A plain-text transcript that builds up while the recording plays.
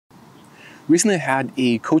recently had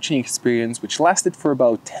a coaching experience which lasted for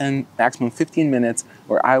about 10, maximum 15 minutes,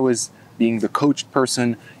 where I was being the coached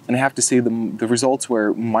person, and I have to say the results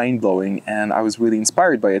were mind-blowing, and I was really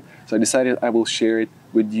inspired by it. So I decided I will share it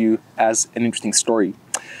with you as an interesting story.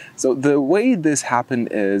 So the way this happened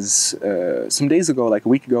is some days ago, like a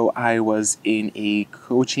week ago, I was in a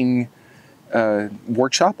coaching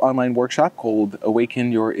workshop, online workshop called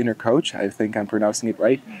Awaken Your Inner Coach. I think I'm pronouncing it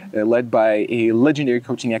right, led by a legendary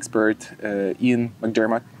coaching expert, Ian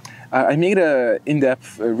McDemott. I made an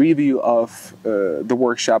in-depth review of the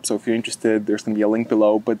workshop, so if you're interested, there's going to be a link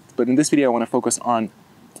below. But in this video, I want to focus on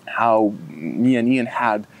how me and Ian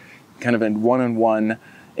had kind of a one-on-one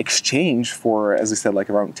exchange for, as I said, like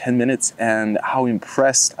around 10 minutes, and how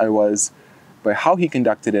impressed I was by how he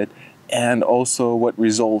conducted it, and also what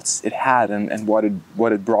results it had and what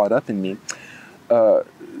it brought up in me.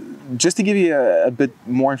 Just to give you a bit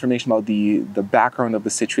more information about the background of the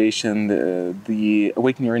situation, the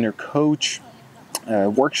Awaken Your Inner Coach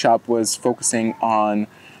workshop was focusing on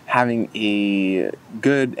having a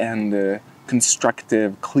good and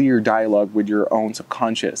constructive, clear dialogue with your own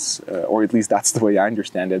subconscious, or at least that's the way I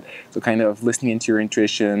understand it. So kind of listening into your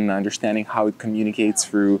intuition, understanding how it communicates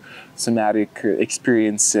through somatic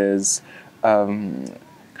experiences,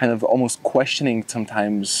 kind of almost questioning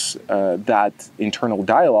sometimes that internal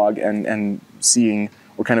dialogue and seeing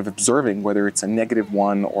or kind of observing whether it's a negative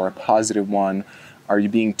one or a positive one. Are you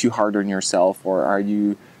being too hard on yourself, or are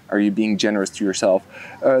you being generous to yourself?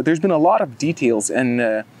 There's been a lot of details,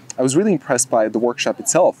 and I was really impressed by the workshop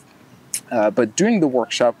itself. But during the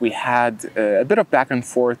workshop, we had a bit of back and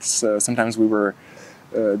forth. Sometimes there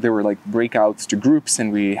were like breakouts to groups,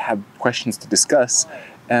 and we had questions to discuss.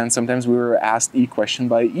 And sometimes we were asked a question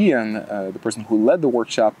by Ian, the person who led the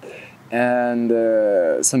workshop, and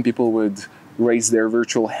some people would raise their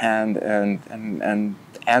virtual hand and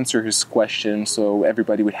answer his question, so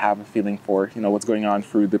everybody would have a feeling for what's going on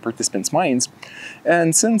through the participants' minds.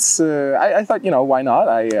 And since I thought, why not?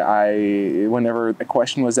 I whenever a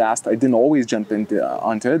question was asked, I didn't always jump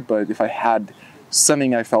onto it, but if I had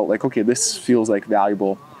something I felt like, okay, this feels like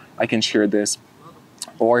valuable, I can share this.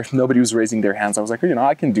 Or if nobody was raising their hands, I was like,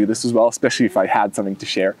 I can do this as well, especially if I had something to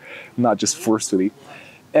share, not just forcefully.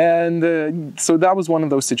 And so that was one of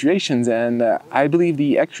those situations. And I believe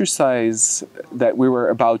the exercise that we were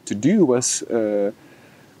about to do was, and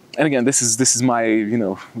again, this is my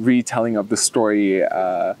retelling of the story.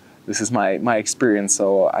 This is my experience,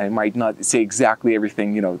 so I might not say exactly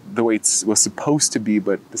everything the way it was supposed to be,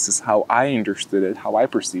 but this is how I understood it, how I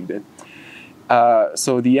perceived it.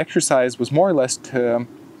 So the exercise was more or less to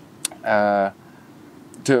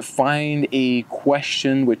find a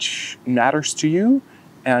question which matters to you,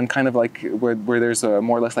 and kind of like where there's a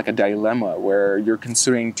more or less like a dilemma where you're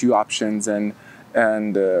considering two options, and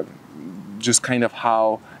just kind of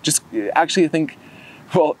actually I think,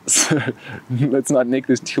 well, let's not make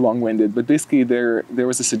this too long-winded, but basically there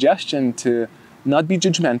was a suggestion to not be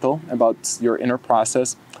judgmental about your inner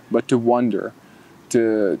process, but to wonder,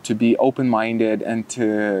 to be open-minded, and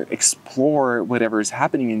to explore whatever is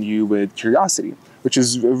happening in you with curiosity, which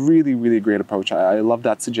is a really, really great approach. I love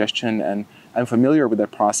that suggestion, and I'm familiar with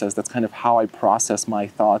that process. That's kind of how I process my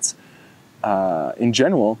thoughts in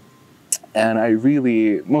general. And I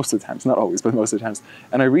really, most of the times, not always, but most of the times,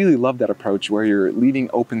 and I really love that approach where you're leaving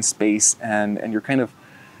open space and you're kind of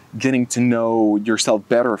getting to know yourself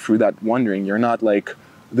better through that wondering. You're not like,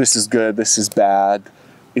 this is good, this is bad.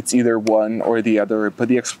 It's either one or the other. But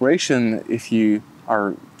the exploration, if you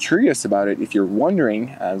are curious about it, if you're wondering,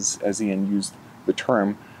 as Ian used the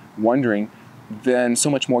term, wondering, then so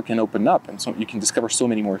much more can open up, and so you can discover so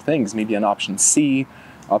many more things. Maybe an option C,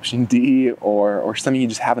 option D, or something you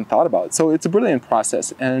just haven't thought about. So it's a brilliant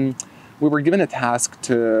process, and we were given a task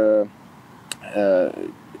to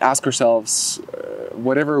ask ourselves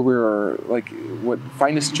whatever we're like,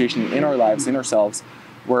 find a situation in our lives, in ourselves,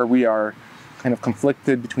 where we are kind of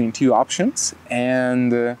conflicted between two options,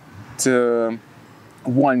 and to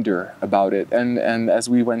wonder about it. And as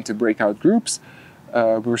we went to breakout groups,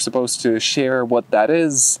 we were supposed to share what that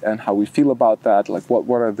is and how we feel about that, like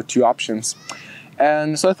what are the two options.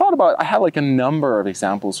 And so I had like a number of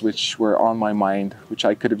examples which were on my mind, which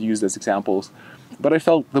I could have used as examples. But I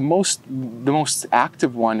felt the most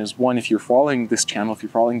active one is one, if you're following this channel, if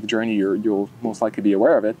you're following the journey, you'll most likely be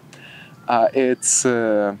aware of it. It's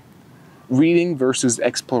reading versus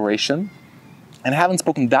exploration. And I haven't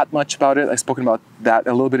spoken that much about it. I've spoken about that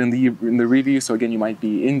a little bit in the review, so again, you might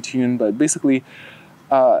be in tune. But basically,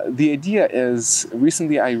 the idea is,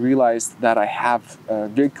 recently I realized that I have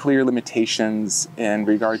very clear limitations in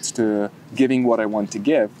regards to giving what I want to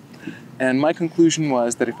give. And my conclusion was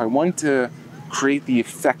that if I want to create the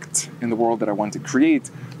effect in the world that I want to create,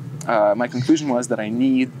 my conclusion was that I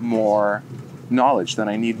need more knowledge, that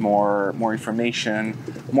I need more information,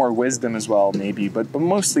 more wisdom as well, maybe, but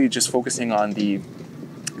mostly just focusing on the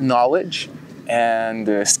knowledge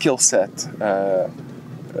and skill set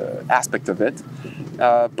aspect of it.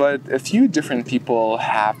 But a few different people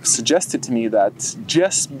have suggested to me that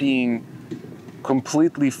just being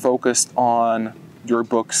completely focused on your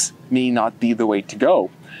books may not be the way to go.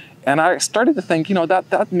 And I started to think,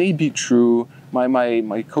 that may be true.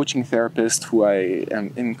 My coaching therapist, who I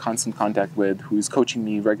am in constant contact with, who is coaching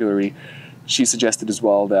me regularly, she suggested as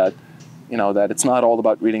well that, that it's not all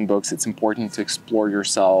about reading books. It's important to explore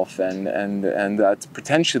yourself, and that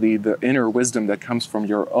potentially the inner wisdom that comes from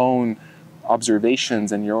your own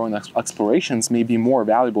observations and your own explorations may be more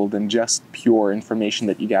valuable than just pure information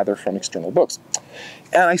that you gather from external books.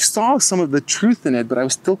 And I saw some of the truth in it, but I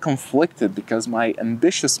was still conflicted because my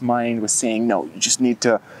ambitious mind was saying, no, you just need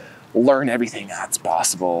to learn everything that's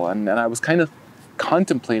possible. And I was kind of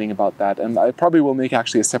contemplating about that. And I probably will make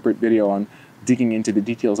actually a separate video on digging into the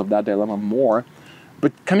details of that dilemma more.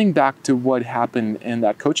 But coming back to what happened in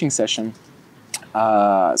that coaching session,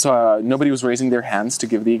 so nobody was raising their hands to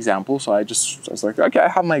give the example. So I was like, okay, I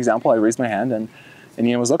have my example. I raised my hand, and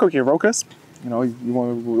Ian was like, okay, Rokas,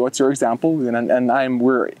 what's your example? And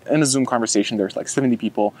we're in a Zoom conversation. There's like 70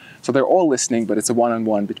 people, so they're all listening, but it's a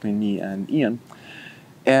one-on-one between me and Ian.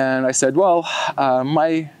 And I said, well,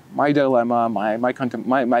 my dilemma,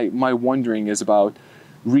 my wondering is about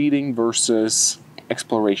reading versus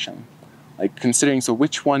exploration. Like considering, so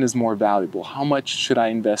which one is more valuable? How much should I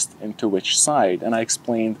invest into which side? And I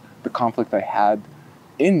explained the conflict I had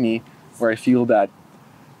in me, where I feel that,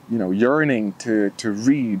 yearning to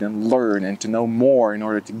read and learn and to know more in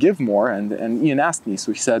order to give more. And Ian asked me,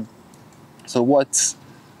 so he said, so what's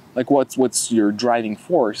your driving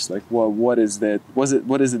force? Like, what is it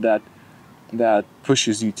that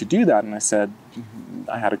pushes you to do that? And I said,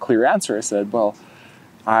 I had a clear answer. I said, well,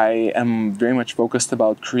 I am very much focused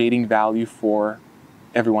about creating value for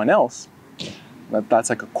everyone else.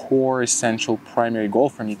 That's like a core, essential, primary goal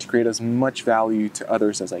for me, to create as much value to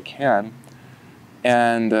others as I can.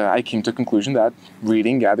 And I came to the conclusion that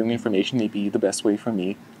reading, gathering information may be the best way for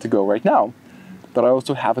me to go right now. But I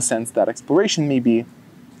also have a sense that exploration may be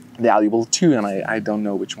valuable too, and I don't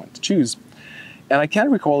know which one to choose. And I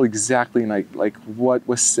can't recall exactly like what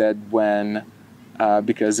was said when,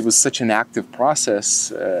 because it was such an active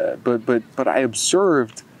process. But I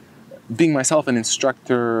observed, being myself an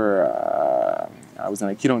instructor. I was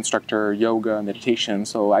an Aikido instructor, yoga, meditation.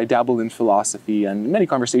 So I dabbled in philosophy, and many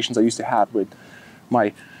conversations I used to have with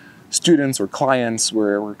my students or clients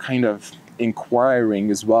were kind of inquiring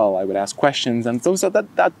as well. I would ask questions, and so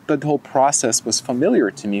that whole process was familiar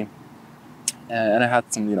to me. And I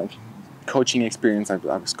had some, coaching experience. I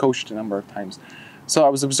was coached a number of times. So I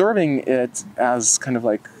was observing it as kind of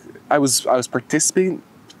like, I was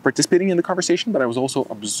participating in the conversation, but I was also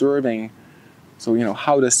observing, so,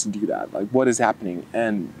 how does he do that? Like, what is happening?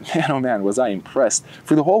 And man, oh man, was I impressed.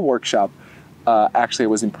 For the whole workshop, actually I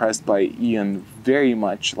was impressed by Ian very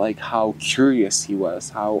much, like how curious he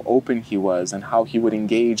was, how open he was, and how he would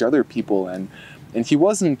engage other people. And he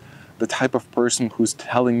wasn't the type of person who's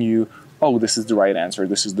telling you, oh, this is the right answer,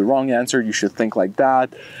 this is the wrong answer, you should think like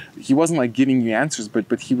that. He wasn't like giving you answers,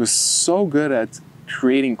 but he was so good at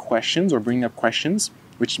creating questions or bringing up questions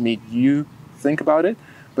which made you think about it.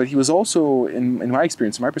 But he was also, in my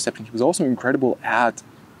experience, in my perception, he was also incredible at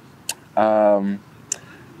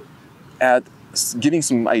giving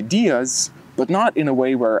some ideas, but not in a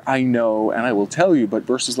way where I know and I will tell you, but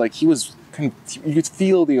versus like he was kind of, you could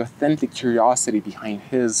feel the authentic curiosity behind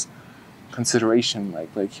his consideration.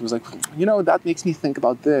 Like he was like, that makes me think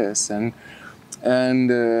about this, and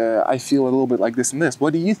I feel a little bit like this and this.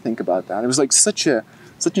 What do you think about that? It was like such an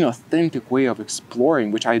authentic way of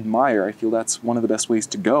exploring, which I admire. I feel that's one of the best ways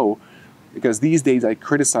to go, because these days I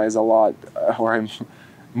criticize a lot, or I'm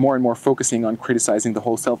more and more focusing on criticizing the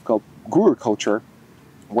whole self-help guru culture,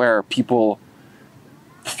 where people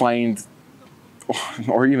find,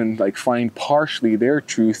 or even like find partially their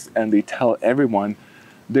truth, and they tell everyone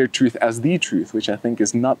their truth as the truth, which I think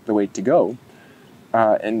is not the way to go.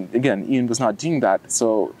 And again, Ian was not doing that.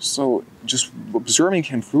 So just observing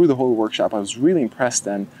him through the whole workshop, I was really impressed.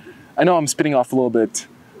 And I know I'm spitting off a little bit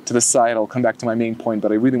to the side. I'll come back to my main point,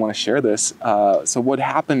 but I really want to share this. So what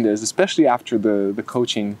happened is, especially after the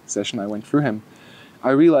coaching session I went through him,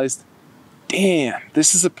 I realized, damn,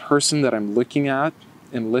 this is a person that I'm looking at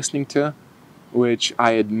and listening to, which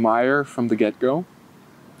I admire from the get-go.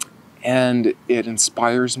 And it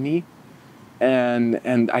inspires me.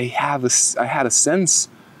 and I had a sense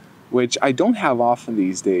which I don't have often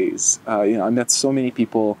these days. I met so many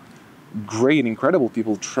people, great, incredible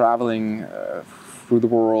people, traveling through the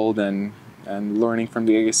world and learning from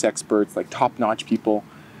the various experts, like top-notch people.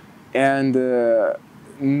 And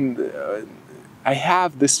I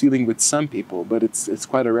have this feeling with some people, but it's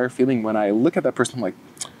quite a rare feeling when I look at that person. I'm like,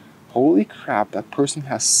 holy crap, that person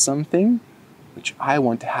has something which I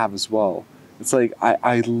want to have as well. It's like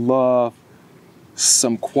I love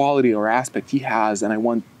some quality or aspect he has, and I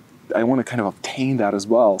want to kind of obtain that as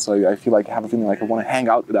well. So I feel like I have a feeling like I want to hang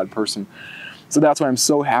out with that person. So that's why I'm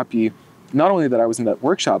so happy, not only that I was in that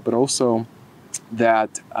workshop, but also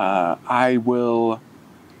that I will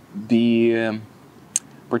be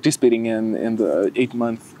participating in the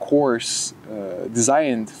 8-month course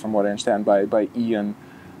designed, from what I understand, by Ian,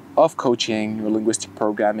 of coaching, neurolinguistic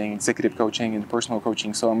programming, executive coaching, and personal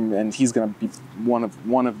coaching. So and he's going to be one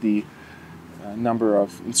of the number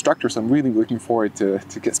of instructors. I'm really looking forward to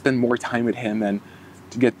spend more time with him and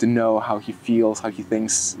to get to know how he feels, how he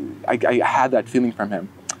thinks. I had that feeling from him,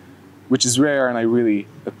 which is rare, and I really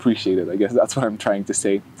appreciate it. I guess that's what I'm trying to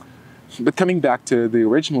say. But coming back to the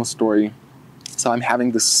original story, so I'm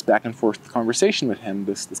having this back and forth conversation with him,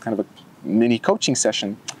 this kind of a mini coaching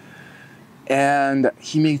session. And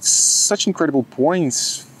he made such incredible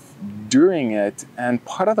points during it. And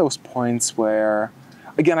part of those points were,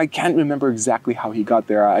 again, I can't remember exactly how he got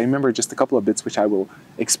there. I remember just a couple of bits which I will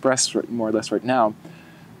express more or less right now.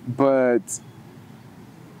 But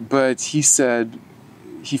he said,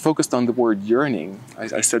 he focused on the word yearning.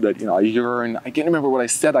 I said that, I yearn. I can't remember what I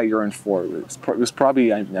said I yearned for. It was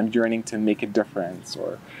probably I'm yearning to make a difference,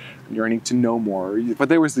 or I'm yearning to know more. But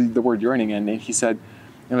there was the word yearning, and he said,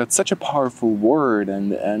 that's such a powerful word,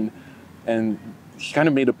 and he kind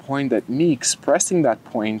of made a point that me expressing that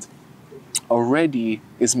point already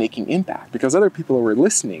is making impact, because other people were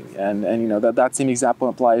listening, and that same example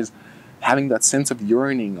applies. Having that sense of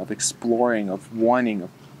yearning, of exploring, of wanting,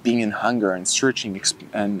 of being in hunger and searching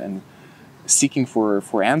and seeking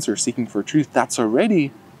for answers, seeking for truth, that's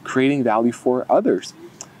already creating value for others.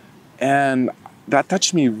 And that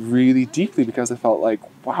touched me really deeply, because I felt like,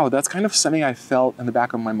 wow, that's kind of something I felt in the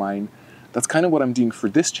back of my mind. That's kind of what I'm doing for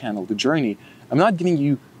this channel, The Journey. I'm not giving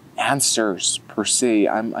you answers per se.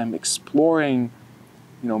 I'm exploring,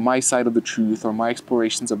 my side of the truth, or my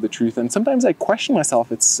explorations of the truth. And sometimes I question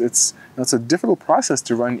myself. It's a difficult process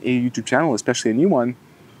to run a YouTube channel, especially a new one.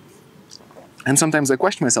 And sometimes I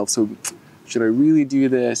question myself. So should I really do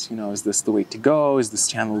this? Is this the way to go? Is this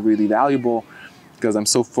channel really valuable? Because I'm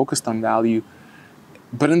so focused on value.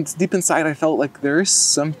 But deep inside, I felt like there is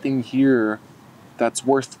something here that's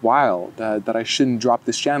worthwhile, that I shouldn't drop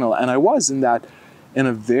this channel. And I was in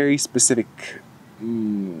a very specific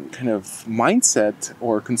kind of mindset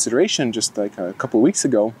or consideration just like a couple of weeks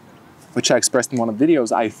ago, which I expressed in one of the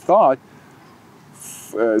videos. I thought,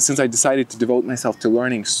 since I decided to devote myself to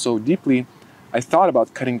learning so deeply, I thought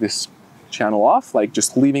about cutting this channel off, like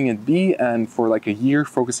just leaving it be, and for like a year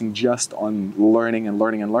focusing just on learning and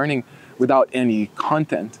learning and learning without any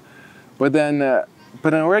content. But then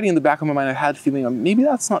already in the back of my mind, I had a feeling of maybe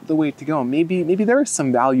that's not the way to go. Maybe there is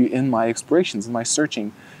some value in my explorations, in my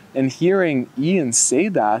searching. And hearing Ian say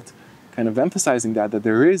that, kind of emphasizing that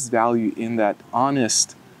there is value in that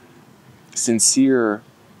honest, sincere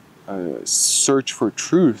search for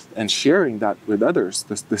truth, and sharing that with others,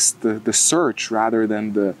 the search rather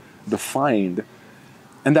than the find.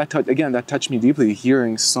 And that touched me deeply,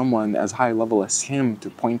 hearing someone as high level as him to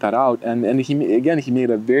point that out. And he made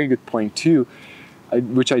a very good point too,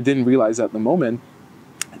 which I didn't realize at the moment.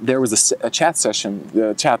 There was a chat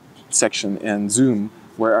section in Zoom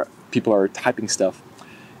where people are typing stuff.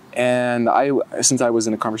 And since I was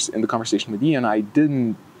in the conversation with Ian, I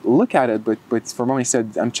didn't look at it, but for a moment he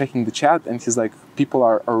said, I'm checking the chat, and he's like, people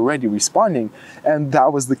are already responding. And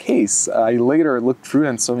that was the case. I later looked through,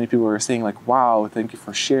 and so many people were saying like, wow, thank you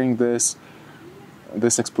for sharing this.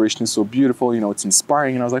 This exploration is so beautiful, it's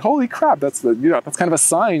inspiring. And I was like, holy crap, that's kind of a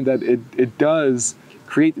sign that it does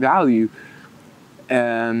create value.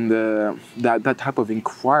 And that type of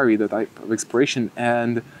inquiry, that type of exploration.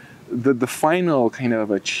 And the final kind of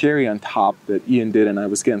a cherry on top that Ian did, and I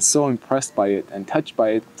was again so impressed by it and touched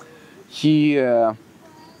by it. He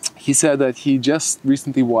said that he just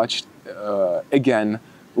recently watched again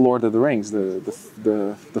Lord of the Rings,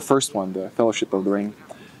 the first one, the Fellowship of the Ring,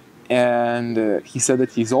 and he said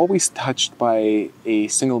that he's always touched by a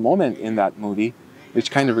single moment in that movie,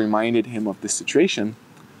 which kind of reminded him of this situation,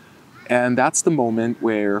 and that's the moment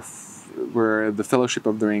where the Fellowship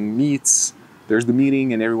of the Ring meets there's the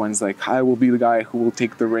meeting and everyone's like, I will be the guy who will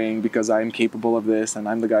take the ring because I'm capable of this, and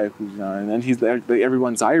I'm the guy who, and then he's there,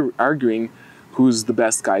 everyone's arguing who's the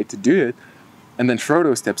best guy to do it. And then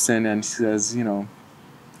Frodo steps in and says, you know,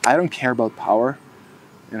 I don't care about power.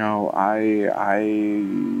 You know, I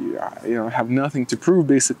you know, have nothing to prove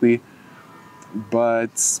basically,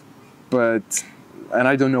 but and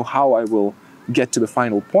I don't know how I will get to the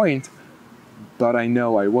final point, but I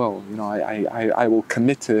know I will. You know, I will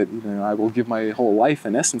commit to it. You know, I will give my whole life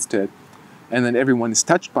and essence to it. And then everyone is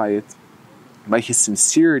touched by it, by his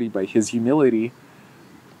sincerity, by his humility,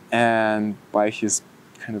 and by his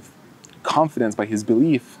kind of confidence, by his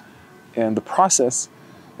belief and the process.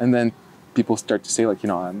 And then people start to say, like, you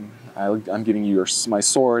know, I'm giving you my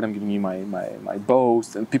sword, I'm giving you my bow,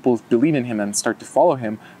 and people believe in him and start to follow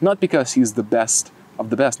him, not because he's the best of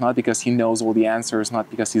the best, not because he knows all the answers, not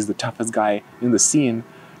because he's the toughest guy in the scene,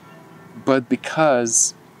 but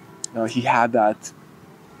because, you know, he had that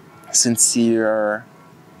sincere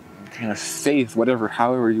kind of faith,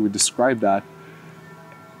 however you would describe that.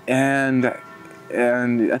 And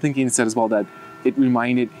I think Ian said as well that it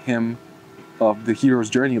reminded him of the hero's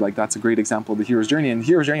journey. Like, that's a great example of the hero's journey. And the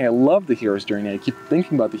hero's journey, I love the hero's journey. I keep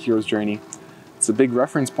thinking about the hero's journey. It's a big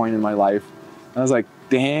reference point in my life. And I was like,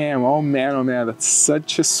 damn, oh man, that's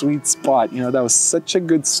such a sweet spot. You know, that was such a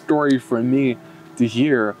good story for me to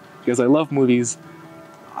hear, because I love movies.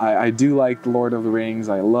 I do like The Lord of the Rings.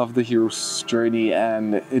 I love the hero's journey.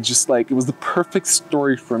 And it just like, it was the perfect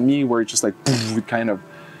story for me, where it just like, poof, it kind of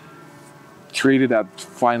created that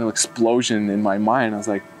final explosion in my mind. I was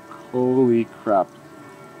like, holy crap.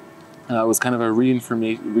 And it was kind of a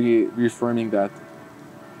reaffirming that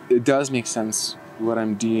it does make sense what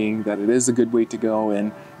I'm doing, that it is a good way to go.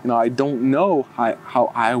 And, you know, I don't know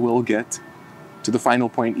how I will get to the final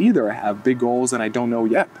point either. I have big goals and I don't know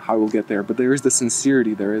yet how I will get there, but there is the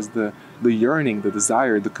sincerity, there is the yearning, the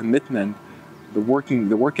desire, the commitment, the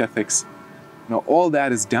work ethics. You know, all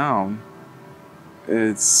that is down.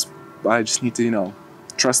 I just need to, you know,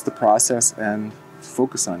 trust the process and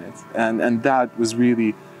focus on it. And that was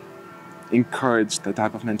really encouraged, that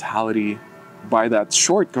type of mentality, by that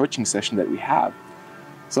short coaching session that we have.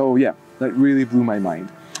 So yeah, that really blew my mind.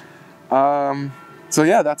 So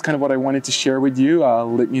yeah, that's kind of what I wanted to share with you.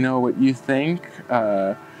 Let me know what you think.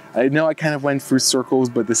 I know I kind of went through circles,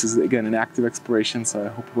 but this is, again, an active exploration, so I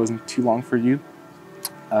hope it wasn't too long for you.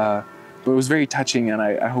 But it was very touching, and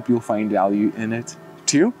I hope you'll find value in it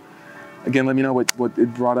too. Again, let me know what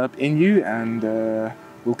it brought up in you, and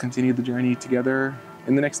we'll continue the journey together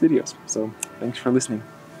in the next videos. So thanks for listening.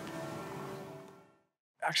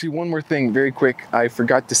 Actually, one more thing, very quick, I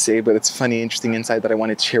forgot to say, but it's a funny, interesting insight that I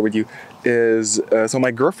wanted to share with you, is, so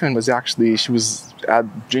my girlfriend was actually,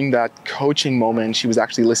 during that coaching moment, she was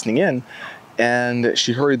actually listening in, and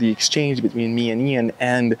she heard the exchange between me and Ian,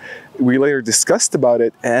 and we later discussed about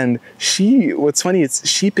it, and what's funny is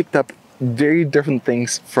she picked up very different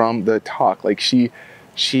things from the talk. Like, she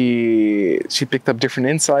picked up different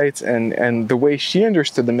insights, and the way she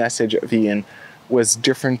understood the message of Ian was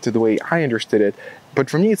different to the way I understood it. But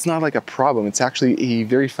for me, it's not like a problem. It's actually a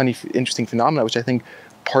very funny, interesting phenomenon, which I think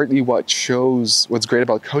partly what shows what's great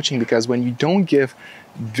about coaching, because when you don't give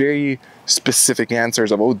very specific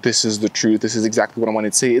answers of, oh, this is the truth, this is exactly what I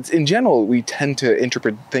wanted to say, it's, in general, we tend to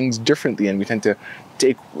interpret things differently, and we tend to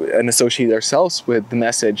take and associate ourselves with the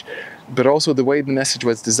message. But also the way the message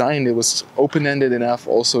was designed, it was open-ended enough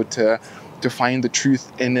also to find the truth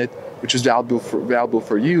in it, which is valuable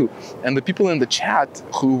for you. And the people in the chat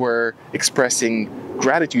who were expressing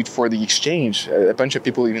gratitude for the exchange, a bunch of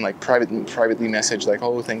people even like privately messaged, like,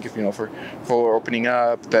 oh, thank you, you know, for opening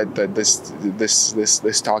up, that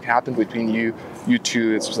this talk happened between you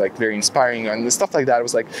two. It was like very inspiring, and the stuff like that. It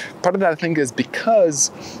was like, part of that, I think, is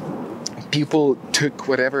because people took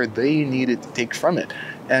whatever they needed to take from it.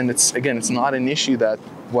 And it's not an issue that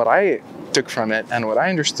what I took from it and what I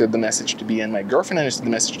understood the message to be, and my girlfriend understood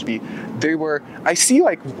the message to be, I see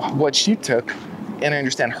like what she took, and I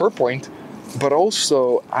understand her point, but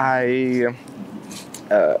also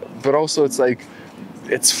it's like,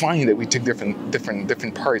 it's fine that we took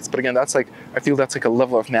different parts. But again, that's like, I feel that's like a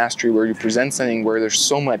level of mastery where you present something where there's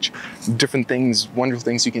so much different things, wonderful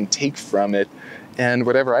things you can take from it. And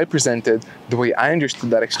whatever I presented, the way I understood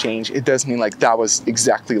that exchange, it doesn't mean like that was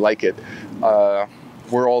exactly like it.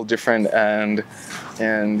 We're all different, and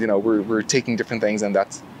you know, we're taking different things, and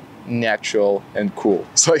that's natural and cool.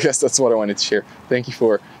 So I guess that's what I wanted to share. Thank you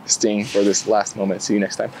for staying for this last moment. See you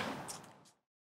next time.